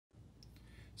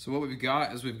So what we've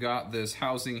got is we've got this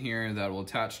housing here that will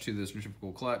attach to this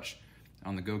centrifugal clutch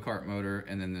on the go-kart motor,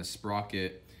 and then this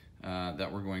sprocket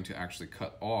that we're going to actually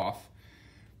cut off,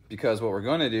 because what we're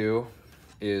going to do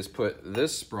is put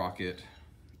this sprocket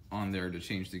on there to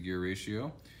change the gear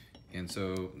ratio. And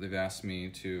so they've asked me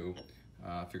to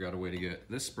figure out a way to get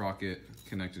this sprocket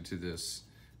connected to this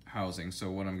housing.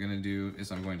 So what I'm going to do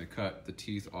is I'm going to cut the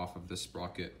teeth off of this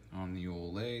sprocket on the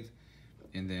old lathe,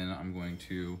 and then I'm going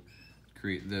to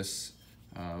create this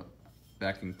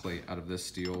backing plate out of this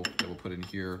steel that we'll put in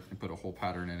here and put a hole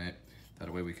pattern in it.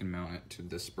 That way we can mount it to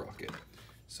this sprocket.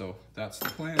 So that's the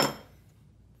plan.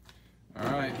 All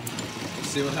right, let's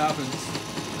see what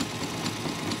happens.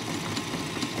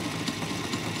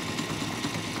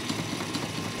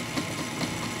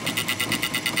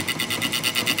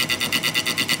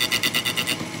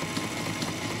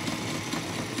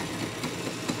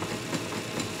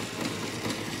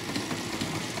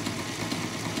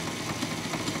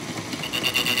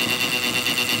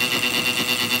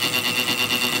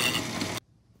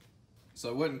 So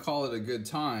I wouldn't call it a good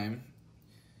time.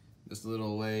 This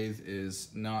little lathe is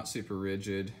not super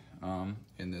rigid, and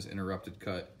this interrupted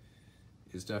cut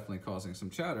is definitely causing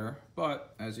some chatter,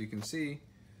 but as you can see,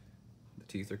 the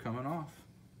teeth are coming off.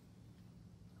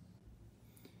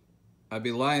 I'd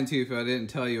be lying to you if I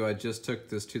didn't tell you I just took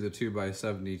this to the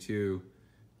 2x72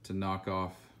 to knock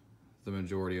off the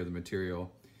majority of the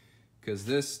material, because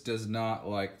this does not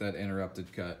like that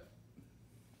interrupted cut.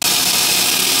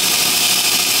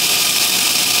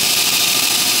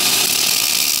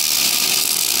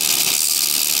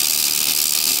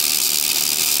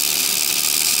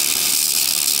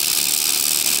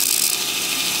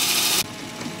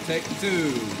 Take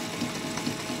two.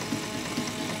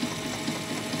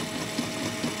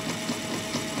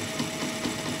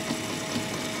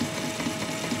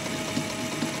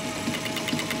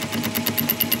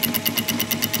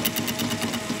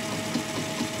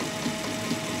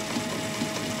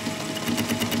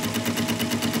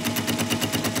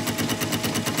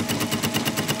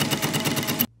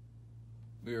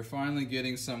 We are finally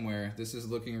getting somewhere. This is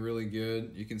looking really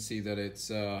good. You can see that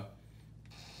it's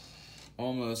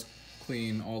almost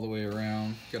clean all the way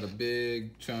around. Got a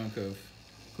big chunk of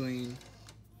clean.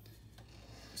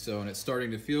 So, and it's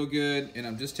starting to feel good, and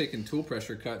I'm just taking tool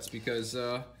pressure cuts because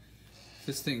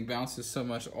this thing bounces so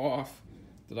much off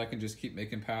that I can just keep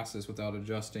making passes without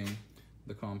adjusting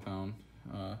the compound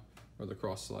or the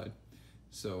cross slide.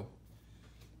 So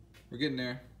we're getting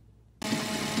there.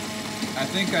 I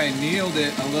think I nailed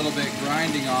it a little bit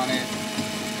grinding on it,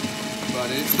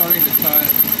 but it's starting to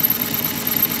cut.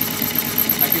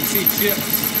 I can see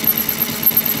chips.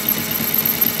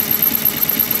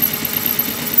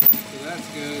 So that's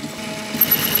good.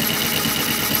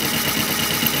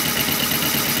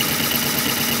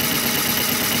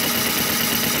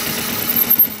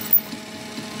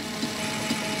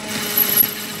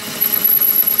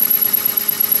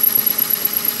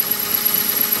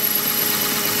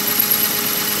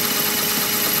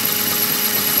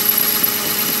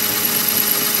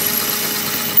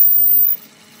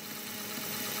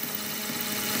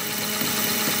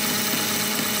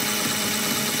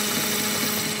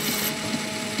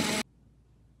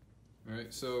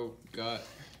 So got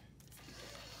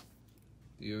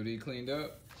the OD cleaned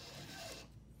up.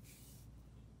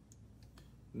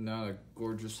 Not a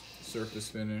gorgeous surface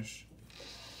finish,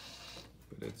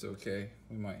 but it's okay.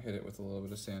 We might hit it with a little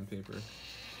bit of sandpaper.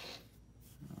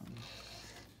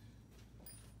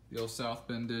 The old South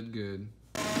Bend did good.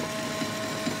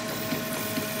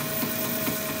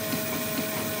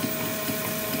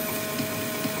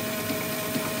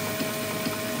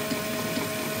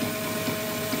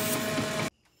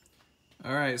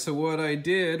 Alright, so what I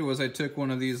did was I took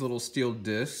one of these little steel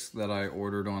discs that I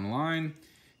ordered online,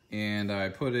 and I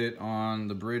put it on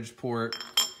the bridge port,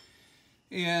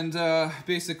 and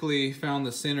basically found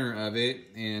the center of it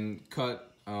and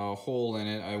cut a hole in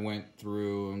it. I went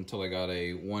through until I got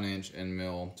a 1-inch end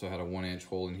mill, so I had a 1-inch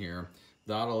hole in here.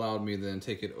 That allowed me to then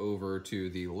take it over to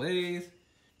the lathe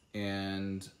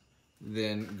and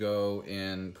then go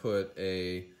and put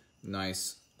a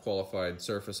nice qualified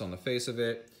surface on the face of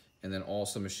it, and then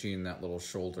also machine that little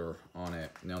shoulder on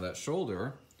it. Now that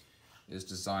shoulder is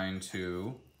designed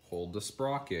to hold the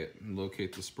sprocket and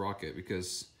locate the sprocket,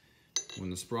 because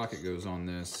when the sprocket goes on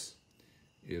this,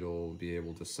 it'll be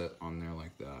able to set on there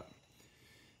like that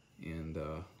and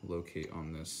locate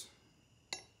on this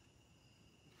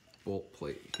bolt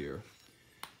plate here.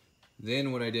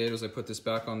 Then what I did was I put this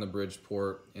back on the bridge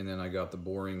port, and then I got the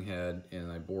boring head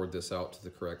and I bored this out to the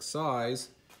correct size,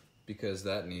 because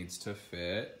that needs to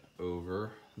fit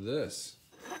over this.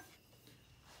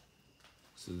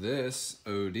 This So this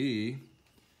OD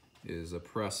is a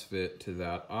press fit to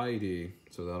that ID,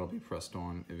 so that'll be pressed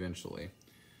on eventually.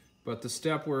 But the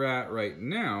step we're at right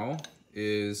now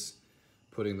is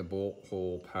putting the bolt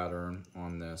hole pattern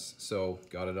on this. So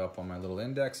got it up on my little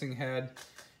indexing head,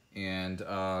 and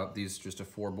these are just a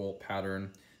 4-bolt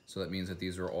pattern. So that means that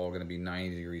these are all gonna be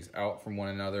 90 degrees out from one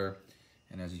another.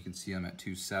 And as you can see, I'm at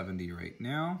 270 right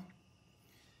now.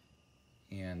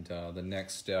 And the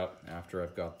next step, after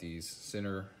I've got these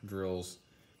center drills,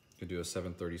 I could do a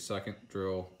 7/32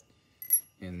 drill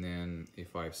and then a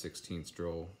 5/16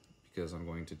 drill, because I'm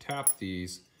going to tap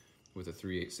these with a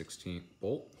 3/8/16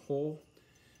 bolt hole.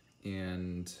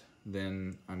 And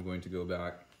then I'm going to go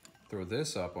back, throw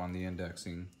this up on the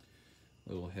indexing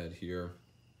little head here,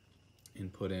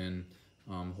 and put in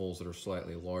holes that are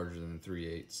slightly larger than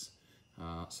 3/8,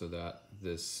 so that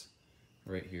this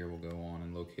right here will go on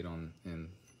and locate on and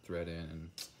thread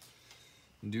in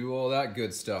and do all that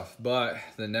good stuff. But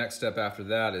the next step after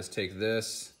that is take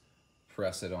this,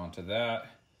 press it onto that,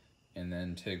 and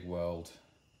then TIG weld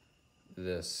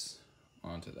this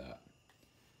onto that.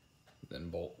 Then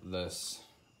bolt this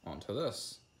onto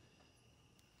this.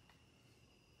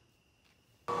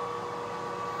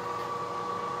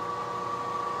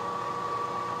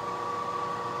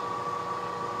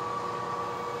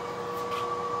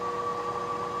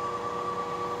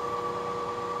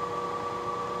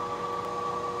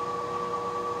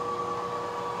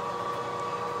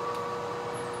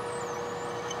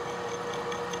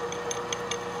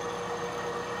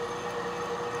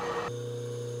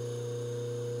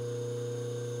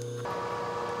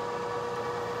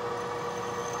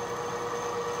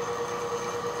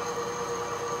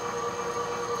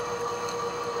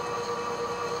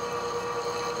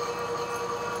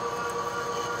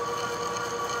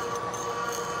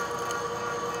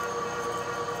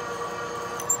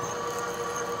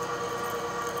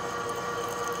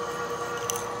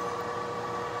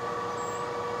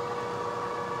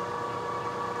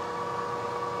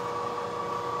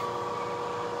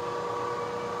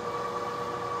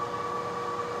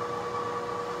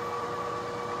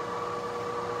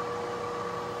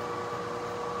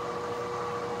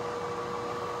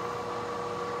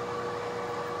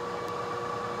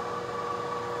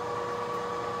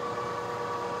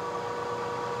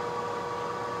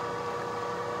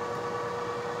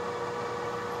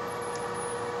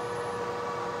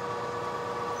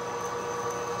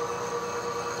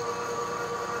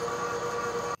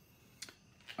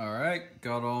 All right,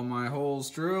 got all my holes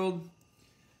drilled.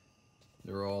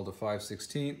 They're all to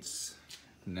 5/16.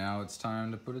 Now it's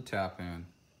time to put a tap in.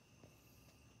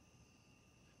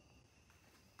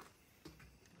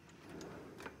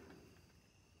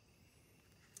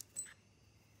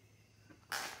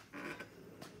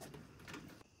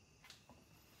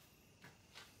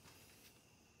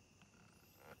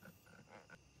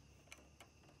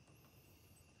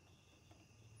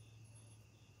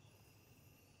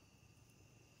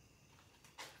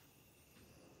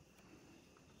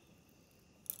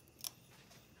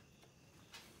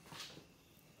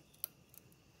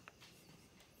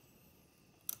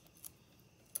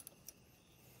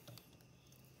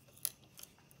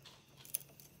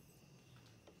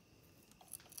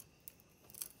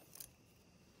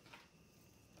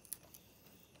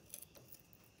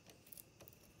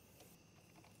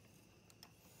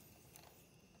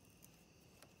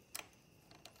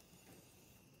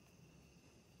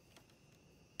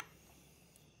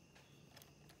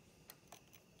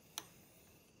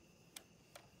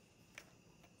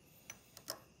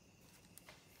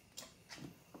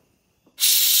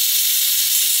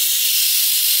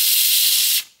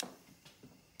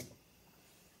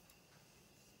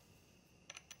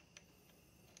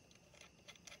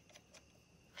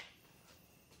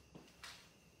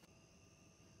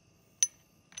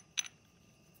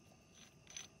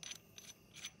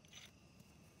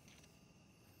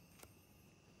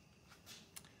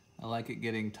 I like it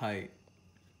getting tight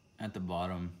at the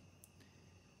bottom.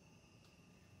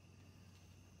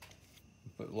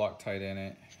 Put Loctite in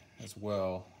it as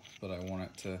well, but I want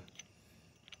it to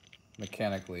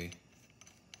mechanically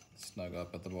snug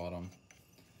up at the bottom,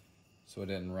 so it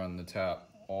didn't run the tap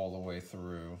all the way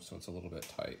through, so it's a little bit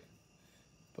tight.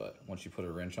 But once you put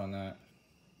a wrench on that,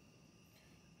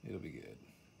 it'll be good.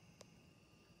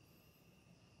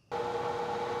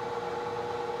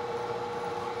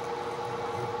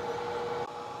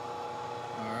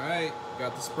 Alright,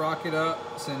 got the sprocket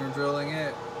up, center drilling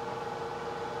it.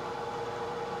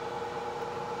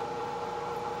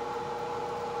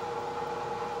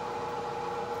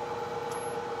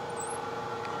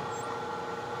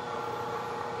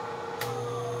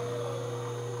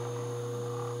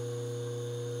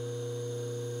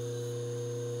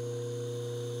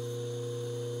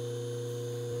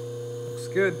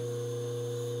 good.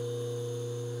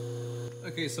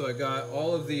 Okay, so I got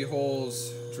all of the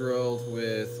holes drilled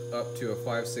with up to a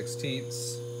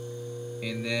 5/16.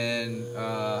 And then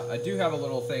I do have a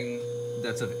little thing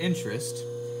that's of interest.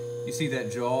 You see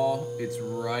that jaw? It's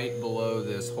right below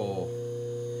this hole,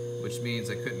 which means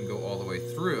I couldn't go all the way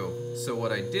through. So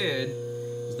what I did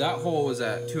is that hole was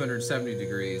at 270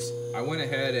 degrees. I went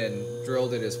ahead and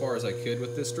drilled it as far as I could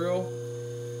with this drill.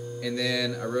 And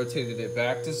then I rotated it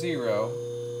back to 0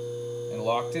 and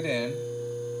locked it in.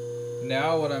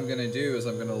 Now what I'm gonna do is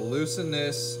I'm gonna loosen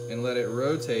this and let it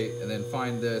rotate and then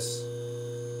find this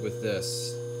with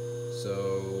this.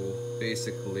 So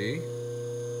basically,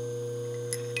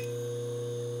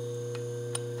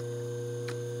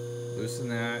 loosen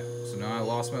that. So now I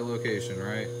lost my location,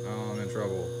 right? Oh, I'm in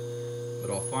trouble.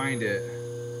 But I'll find it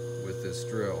with this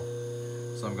drill.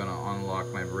 So I'm gonna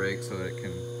unlock my brake so that it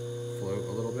can float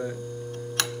a little bit.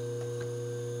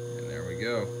 And there we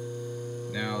go.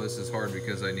 Now this is hard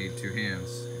because I need 2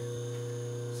 hands.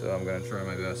 So I'm gonna try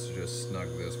my best to just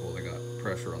snug this while I got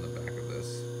pressure on the back of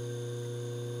this.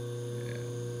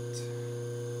 And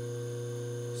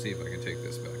see if I can take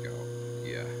this back out.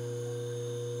 Yeah.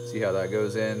 See how that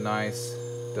goes in, nice.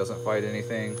 Doesn't fight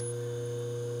anything.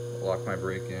 Lock my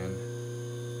brake in.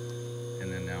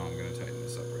 And then now I'm gonna tighten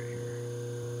this up right here.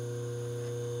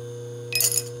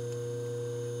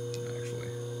 Actually,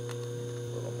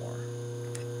 a little more.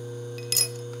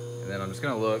 And then I'm just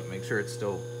gonna look, make sure it's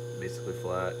still basically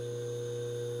flat.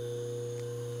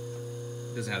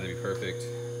 It doesn't have to be perfect.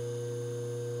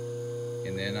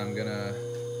 And then I'm gonna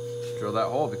drill that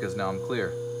hole because now I'm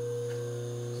clear.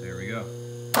 So here we go.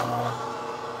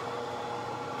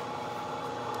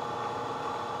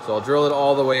 So I'll drill it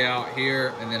all the way out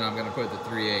here, and then I'm gonna put the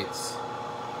 3/8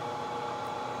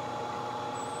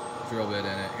 drill bit in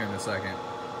it here in a second.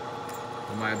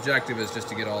 And my objective is just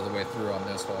to get all the way through on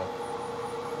this hole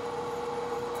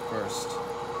first.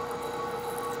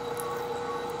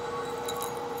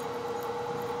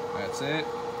 That's it.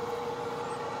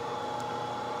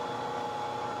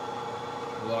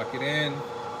 Lock it in,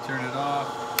 turn it off,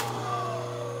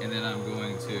 and then I'm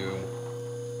going to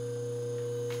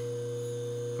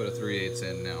put a 3/8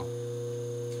 in now.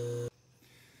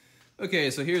 Okay,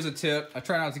 so here's a tip. I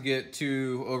try not to get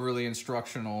too overly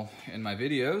instructional in my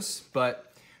videos,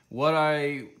 but what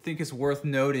I think is worth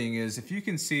noting is if you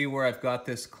can see where I've got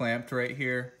this clamped right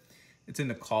here, it's in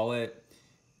the collet,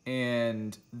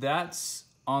 and that's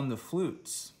on the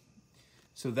flutes.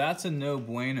 So that's a no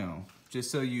bueno, just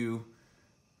so you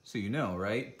know,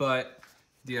 right? But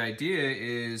the idea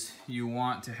is you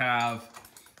want to have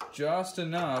just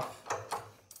enough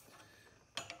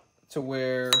to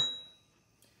where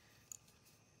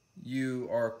you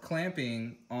are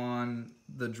clamping on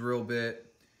the drill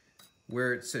bit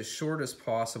where it's as short as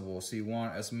possible. So you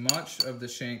want as much of the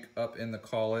shank up in the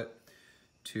collet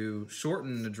to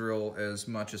shorten the drill as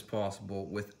much as possible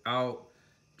without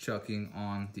chucking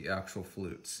on the actual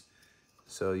flutes.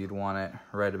 So you'd want it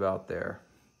right about there.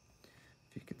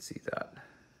 If you can see that.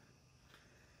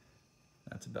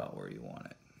 That's about where you want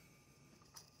it.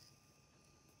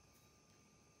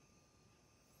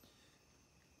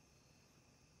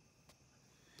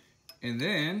 And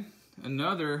then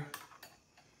another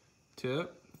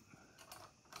tip,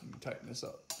 let me tighten this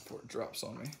up before it drops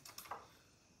on me.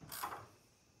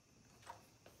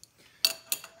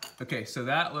 Okay, so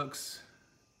that looks,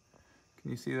 can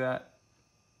you see that?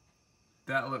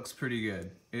 That looks pretty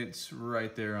good. It's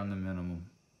right there on the minimum.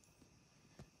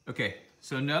 Okay,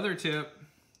 so another tip,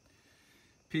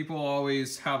 people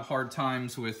always have hard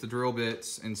times with the drill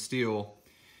bits and steel,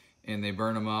 and they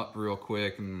burn them up real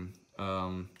quick, and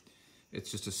it's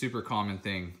just a super common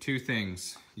thing. 2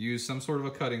 things, use some sort of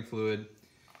a cutting fluid,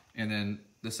 and then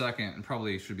the second, and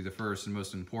probably should be the first and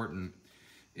most important,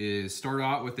 is start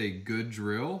out with a good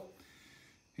drill.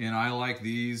 And I like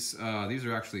these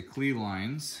are actually cleave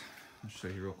lines. I'll show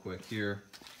you real quick here.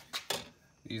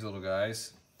 These little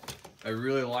guys. I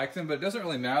really like them, but it doesn't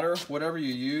really matter. Whatever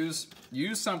you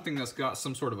use something that's got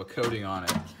some sort of a coating on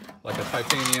it, like a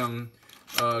titanium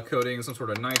coating, some sort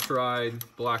of nitride,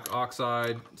 black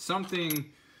oxide,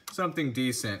 something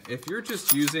decent. If you're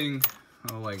just using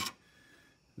like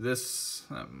this,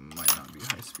 that might not be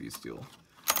high-speed steel.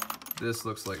 This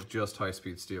looks like just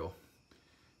high-speed steel.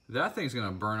 That thing's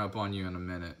gonna burn up on you in a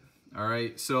minute. All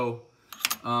right, so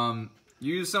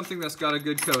use something that's got a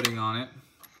good coating on it.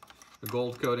 A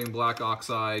gold coating, black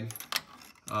oxide,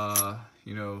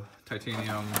 you know,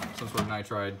 titanium, some sort of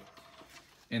nitride.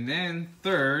 And then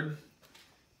third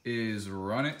is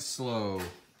run it slow.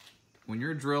 When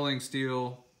you're drilling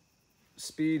steel,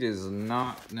 speed is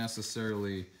not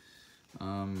necessarily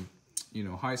you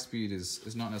know, high speed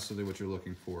is not necessarily what you're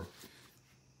looking for.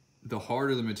 The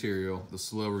harder the material, the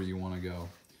slower you want to go,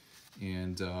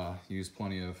 and use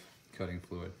plenty of cutting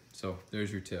fluid. So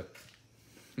there's your tip.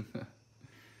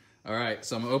 All right,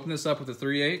 so I'm gonna open this up with a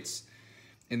 3/8,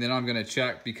 and then I'm gonna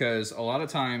check, because a lot of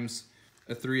times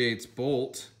a 3/8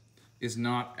 bolt is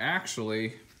not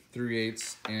actually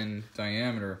 3/8 in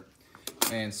diameter.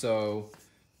 And so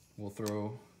we'll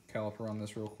throw caliper on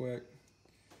this real quick,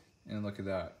 and look at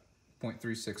that,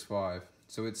 0.365.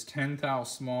 So it's 10 thou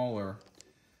smaller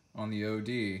on the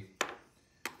OD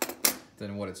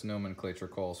than what its nomenclature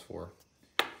calls for.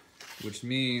 Which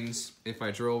means if I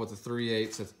drill with a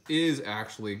 3/8, that is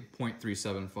actually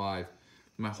 0.375.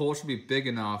 My hole should be big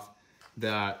enough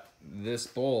that this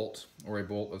bolt, or a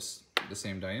bolt of the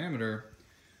same diameter,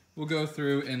 will go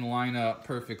through and line up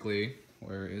perfectly.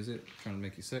 Where is it? I'm trying to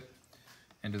make you sick.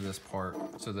 Into this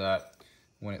part, so that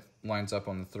when it lines up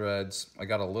on the threads, I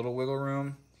got a little wiggle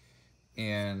room,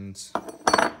 and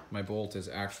my bolt is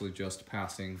actually just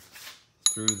passing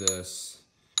through this,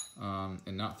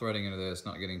 and not threading into this,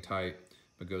 not getting tight,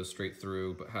 but goes straight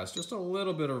through, but has just a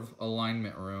little bit of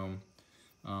alignment room.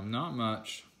 Not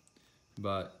much,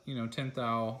 but you know, 10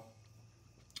 thou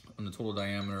on the total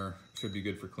diameter should be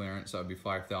good for clearance. That would be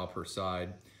 5 thou per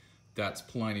side. That's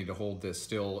plenty to hold this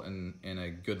still in a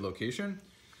good location.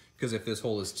 Because if this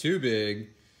hole is too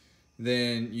big,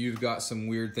 then you've got some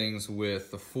weird things with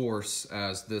the force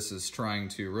as this is trying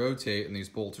to rotate, and these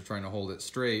bolts are trying to hold it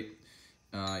straight,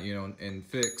 you know, and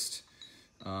fixed.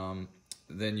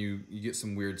 Then you get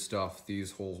some weird stuff.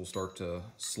 These holes will start to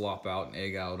slop out and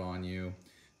egg out on you,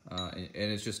 and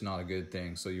it's just not a good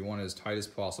thing. So you want it as tight as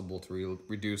possible to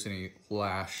reduce any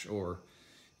lash or,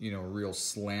 you know, real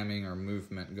slamming or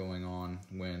movement going on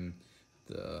when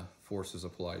the force is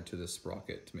applied to this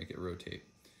sprocket to make it rotate.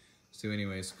 So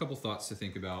anyways, a couple thoughts to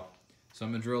think about. So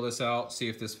I'm gonna drill this out, see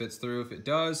if this fits through. If it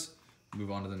does, move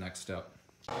on to the next step.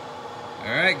 All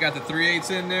right, got the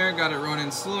 3/8 in there, got it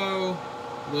running slow,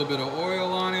 a little bit of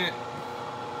oil on it,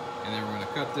 and then we're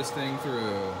gonna cut this thing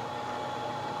through.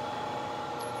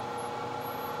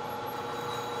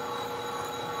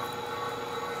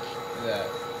 Look at that,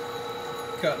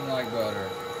 cutting like butter.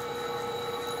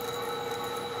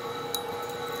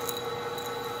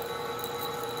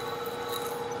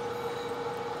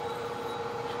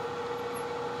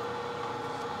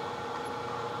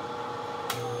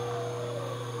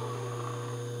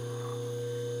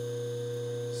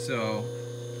 So,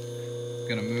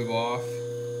 gonna move off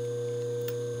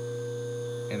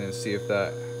and then see if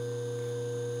that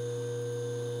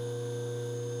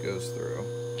goes through.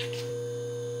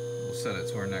 We'll set it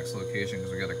to our next location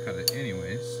because we gotta cut it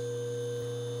anyways.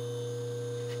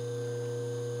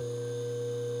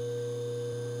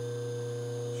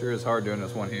 Sure is hard doing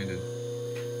this one-handed.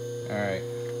 All right,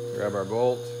 grab our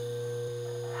bolt.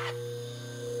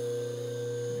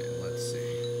 And let's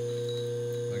see.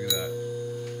 Look at that.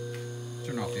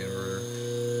 Turn off the inverter.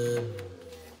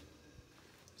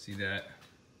 See that?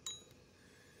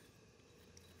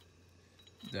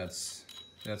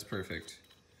 That's perfect.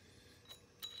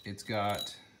 It's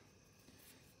got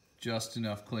just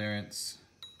enough clearance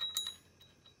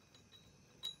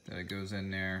that it goes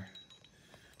in there.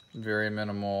 Very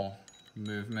minimal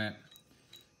movement,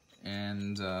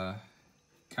 and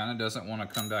kind of doesn't want to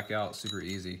come back out super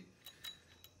easy,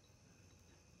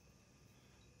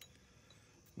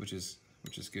 which is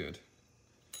good.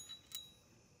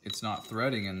 It's not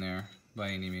threading in there by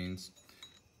any means,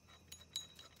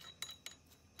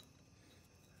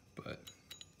 but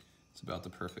it's about the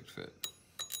perfect fit.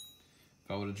 If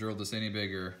I would have drilled this any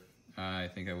bigger, I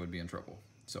think I would be in trouble.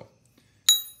 So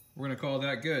we're gonna call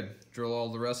that good. Drill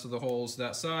all the rest of the holes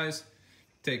that size,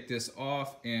 take this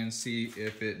off and see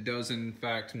if it does in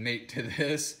fact mate to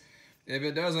this. If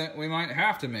it doesn't, we might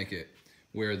have to make it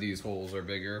where these holes are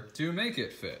bigger to make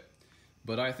it fit.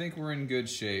 But I think we're in good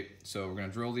shape. So we're gonna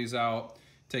drill these out,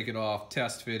 take it off,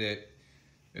 test fit it.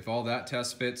 If all that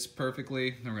test fits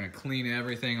perfectly, then we're gonna clean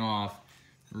everything off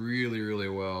really, really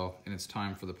well. And it's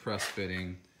time for the press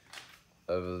fitting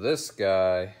of this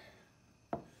guy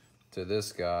to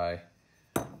this guy,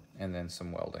 and then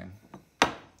some welding.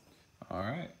 All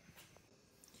right.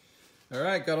 All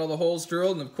right, got all the holes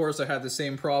drilled, and of course I had the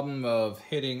same problem of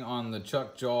hitting on the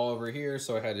chuck jaw over here,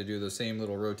 so I had to do the same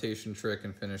little rotation trick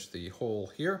and finish the hole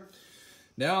here.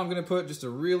 Now I'm gonna put just a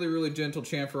really, really gentle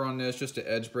chamfer on this just to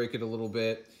edge break it a little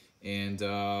bit and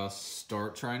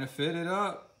start trying to fit it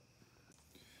up.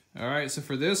 All right, so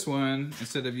for this one,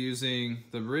 instead of using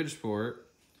the Bridgeport,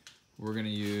 we're gonna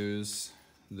use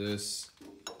this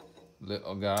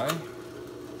little guy.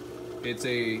 It's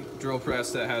a drill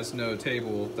press that has no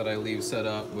table that I leave set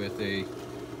up with a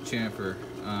chamfer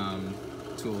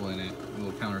tool in it, a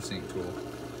little countersink tool.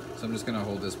 So I'm just gonna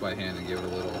hold this by hand and give it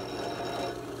a little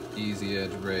easy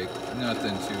edge break.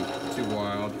 Nothing too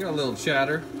wild. Got a little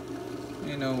chatter.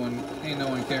 Ain't no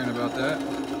one caring about that.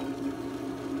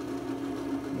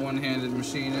 One-handed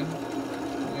machining,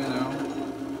 you know.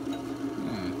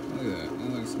 Yeah, look at that. That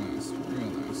looks nice. Real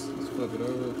nice. Let's flip it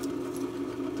over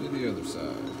to the other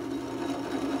side.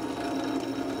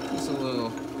 Just a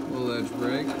little edge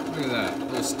break. Look at that. A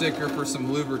little sticker for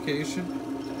some lubrication.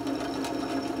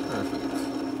 Perfect.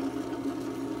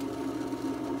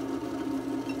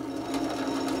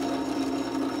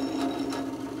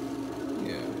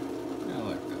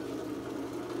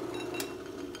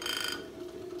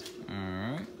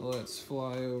 Let's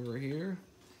fly over here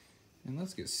and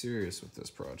let's get serious with this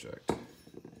project.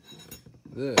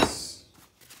 This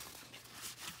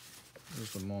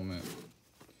is the moment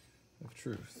of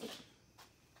truth.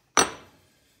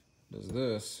 Does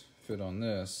this fit on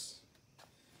this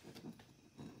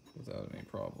without any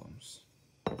problems?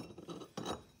 All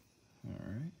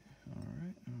right.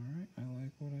 I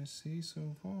like what I see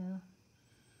so far.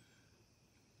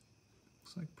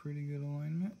 Looks like pretty good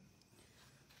alignment.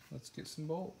 Let's get some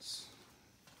bolts.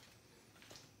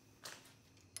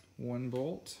 One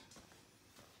bolt.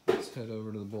 Let's head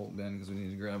over to the bolt bin because we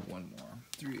need to grab one more.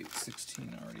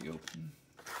 3/8/16 already open.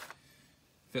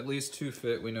 If at least 2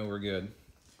 fit, we know we're good.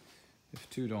 If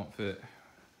 2 don't fit,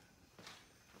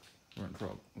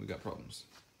 we got problems.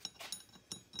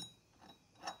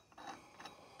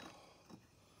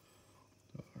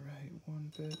 All right, 1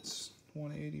 fits.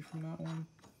 180 from that one.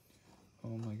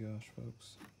 Oh my gosh,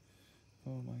 folks.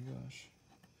 Oh my gosh.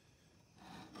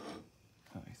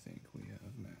 I think we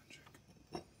have magic.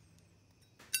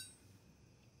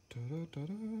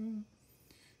 Ta-da-ta-da.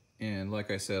 And like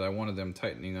I said, I wanted them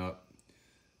tightening up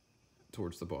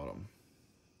towards the bottom,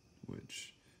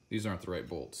 which these aren't the right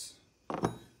bolts.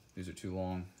 These are too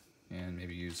long, and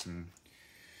maybe use some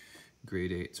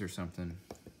grade 8s or something.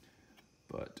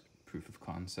 But proof of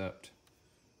concept,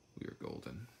 we are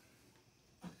golden.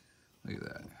 Look at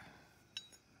that.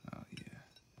 Oh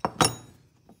yeah.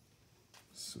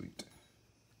 Sweet.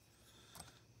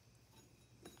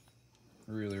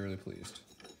 Really, really pleased.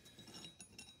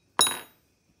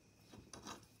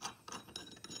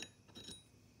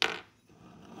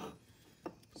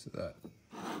 So that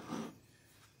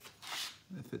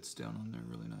fits down on there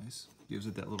really nice. Gives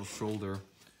it that little shoulder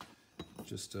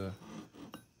just to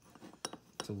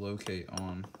locate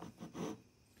on.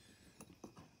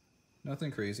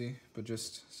 Nothing crazy, but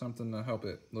just something to help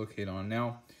it locate on.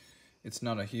 Now, it's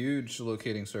not a huge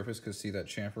locating surface because see that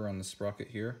chamfer on the sprocket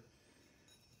here?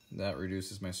 That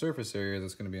reduces my surface area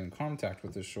that's going to be in contact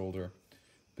with this shoulder,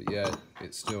 but yet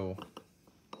it still,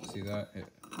 see that?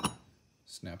 It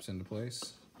snaps into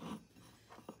place.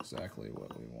 Exactly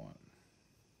what we want.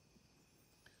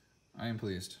 I am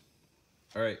pleased.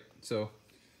 All right, so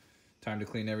time to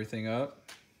clean everything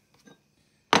up.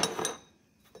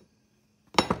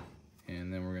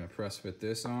 And then we're gonna press fit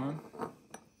this on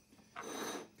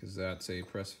because that's a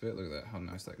press fit. Look at that, how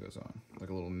nice that goes on. Like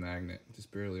a little magnet,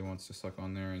 just barely wants to suck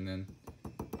on there and then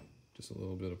just a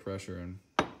little bit of pressure and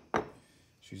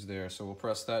she's there. So we'll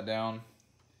press that down,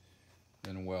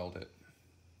 then weld it.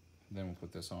 Then we'll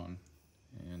put this on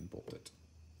and bolt it.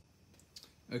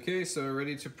 Okay, so we're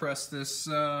ready to press this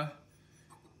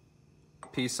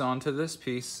piece onto this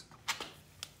piece.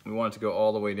 We want it to go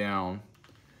all the way down.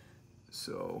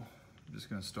 So I'm just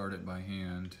gonna start it by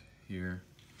hand here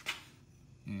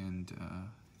and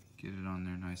get it on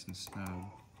there nice and snug.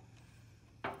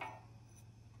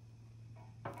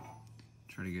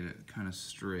 Try to get it kind of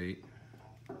straight.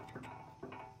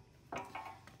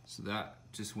 So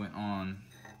that just went on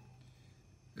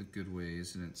a good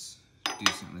ways and it's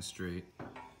decently straight.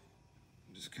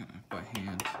 Just kind of by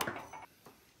hand.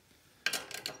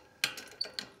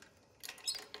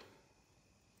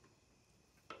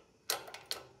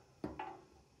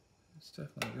 It's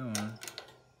definitely going.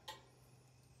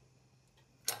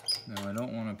 Now I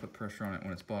don't want to put pressure on it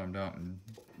when it's bottomed out and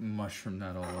mushroom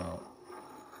that all out.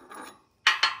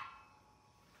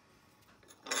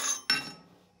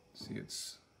 See,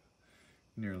 it's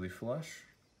nearly flush.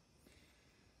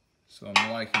 So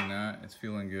I'm liking that. It's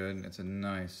feeling good and it's a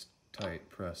nice tight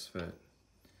press fit.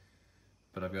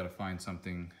 But I've got to find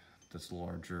something that's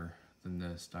larger than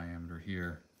this diameter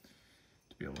here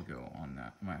to be able to go on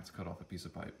that. I might have to cut off a piece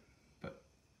of pipe. But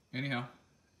anyhow,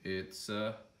 it's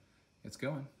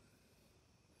going.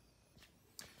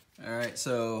 All right,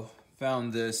 so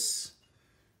found this.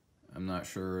 I'm not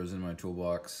sure it was in my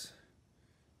toolbox.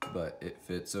 but it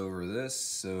fits over this,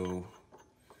 so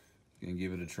I'm gonna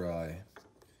give it a try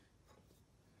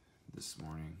this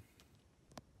morning.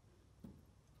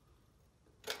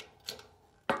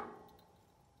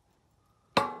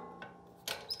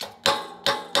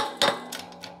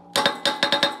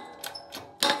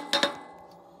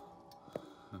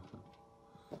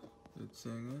 It's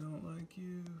saying, I don't like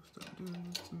you, stop doing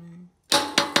this to me.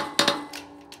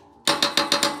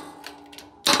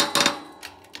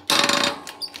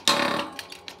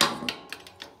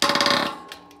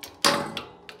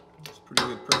 It's a pretty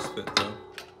good press fit though.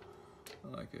 I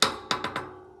like it.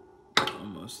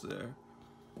 Almost there.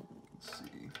 Let's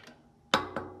see.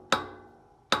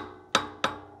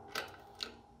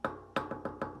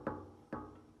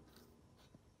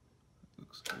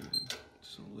 Looks good.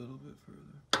 Just a little bit further.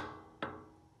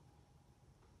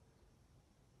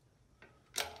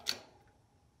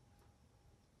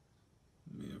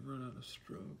 May have run out of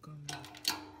stroke on that.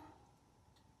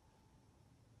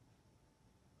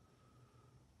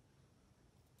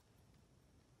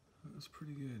 That's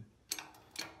pretty good.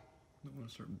 Don't want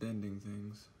to start bending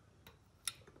things.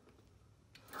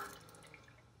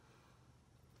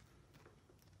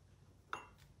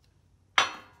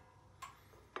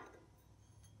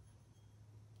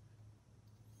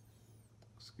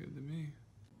 Looks good to me.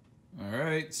 All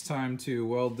right, it's time to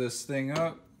weld this thing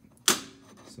up.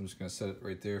 So I'm just gonna set it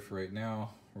right there for right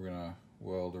now. We're gonna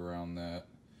weld around that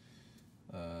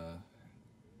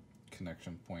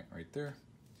connection point right there.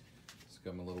 Just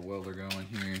got my little welder going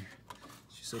here.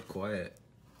 She's so quiet.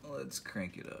 Let's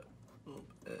crank it up a little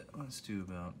bit. Let's do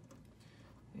about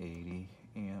 80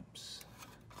 amps.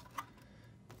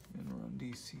 And run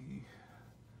DC.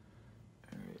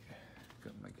 All right,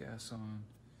 got my gas on.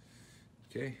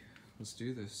 Okay, let's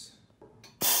do this.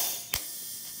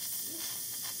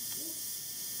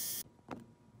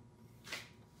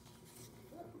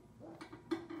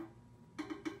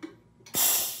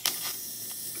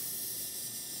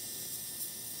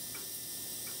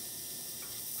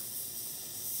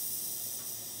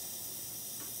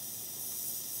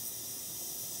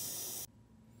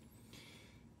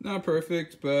 Not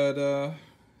perfect, but I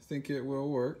think it will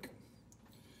work.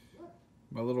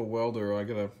 My little welder I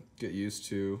gotta get used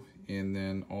to, and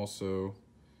then also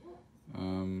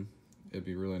it'd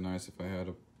be really nice if I had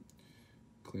a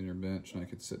cleaner bench and I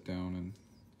could sit down and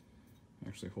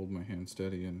actually hold my hand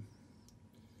steady and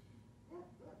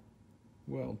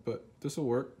weld, but this will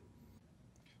work.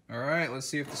 All right, let's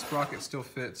see if the sprocket still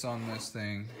fits on this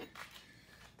thing.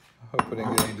 I hope I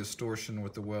didn't get any distortion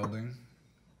with the welding.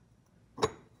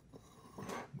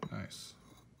 Nice.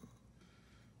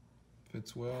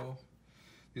 Fits well.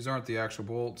 These aren't the actual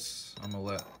bolts. I'm gonna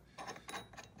let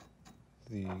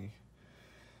the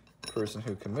person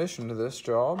who commissioned this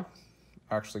job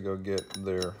actually go get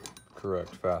their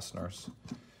correct fasteners.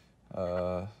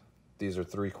 These are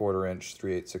 3/4 inch,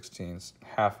 3/8/16,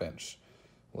 1/2 inch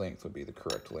length would be the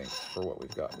correct length for what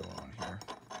we've got going on here.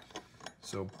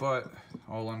 So, but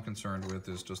all I'm concerned with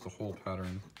is just the hole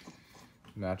pattern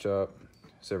match up.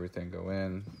 Does everything go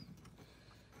in?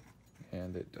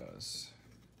 And it does.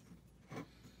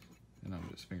 And I'm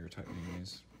just finger tightening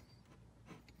these.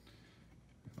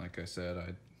 Like I said,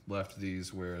 I left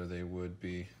these where they would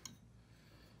be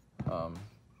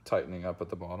tightening up at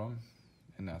the bottom,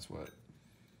 and that's what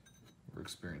we're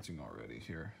experiencing already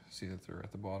here. See that they're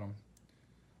at the bottom?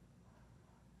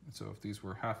 And so if these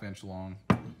were 1/2 inch long,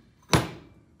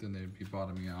 then they'd be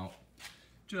bottoming out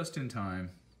just in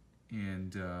time,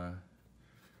 and I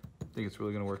think it's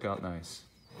really gonna work out nice.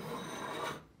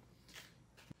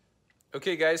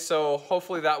 Okay guys, so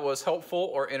hopefully that was helpful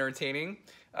or entertaining.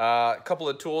 A couple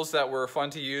of tools that were fun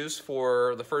to use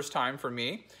for the first time for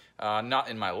me, not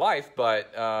in my life,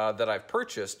 but that I've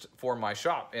purchased for my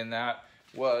shop, and that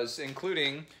was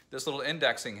including this little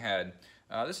indexing head.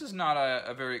 This is not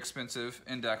a very expensive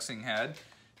indexing head.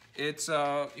 It's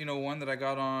you know, one that I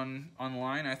got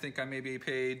online. I think I maybe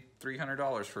paid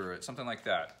 $300 for it, something like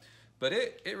that. But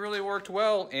it really worked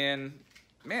well, and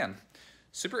man,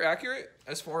 super accurate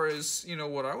as far as, you know,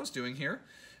 what I was doing here.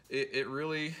 It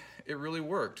really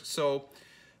worked. So,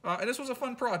 and this was a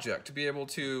fun project to be able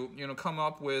to, you know, come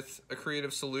up with a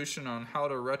creative solution on how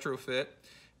to retrofit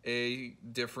a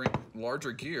different,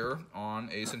 larger gear on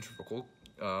a centrifugal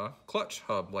clutch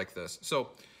hub like this.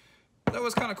 So that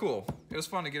was kind of cool. It was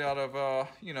fun to get out of,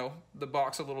 you know, the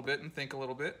box a little bit and think a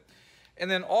little bit. And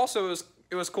then also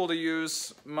it was cool to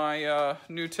use my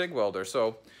new TIG welder.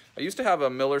 So I used to have a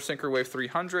Miller Synchrowave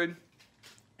 300,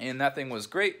 and that thing was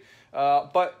great,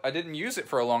 but I didn't use it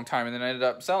for a long time, and then I ended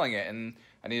up selling it, and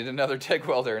I needed another TIG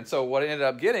welder. And so what I ended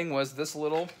up getting was this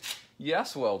little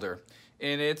Yes welder,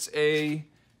 and it's a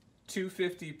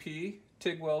 250p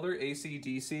TIG welder,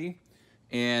 AC/DC,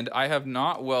 and I have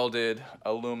not welded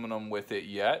aluminum with it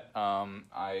yet.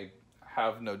 I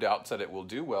have no doubts that it will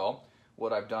do well.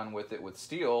 What I've done with it with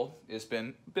steel has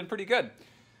been pretty good.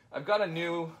 I've got a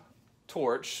new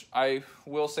torch. I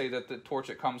will say that the torch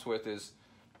it comes with is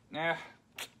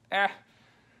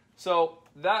so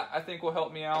that I think will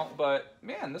help me out. But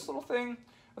man, this little thing,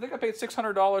 I think I paid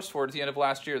 $600 for it at the end of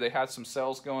last year. They had some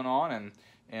sales going on,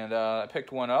 and I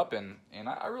picked one up, and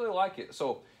I really like it.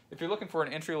 So if you're looking for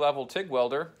an entry-level TIG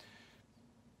welder,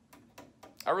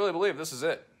 I really believe this is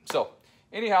it. So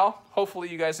anyhow, hopefully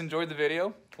you guys enjoyed the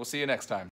video. We'll see you next time.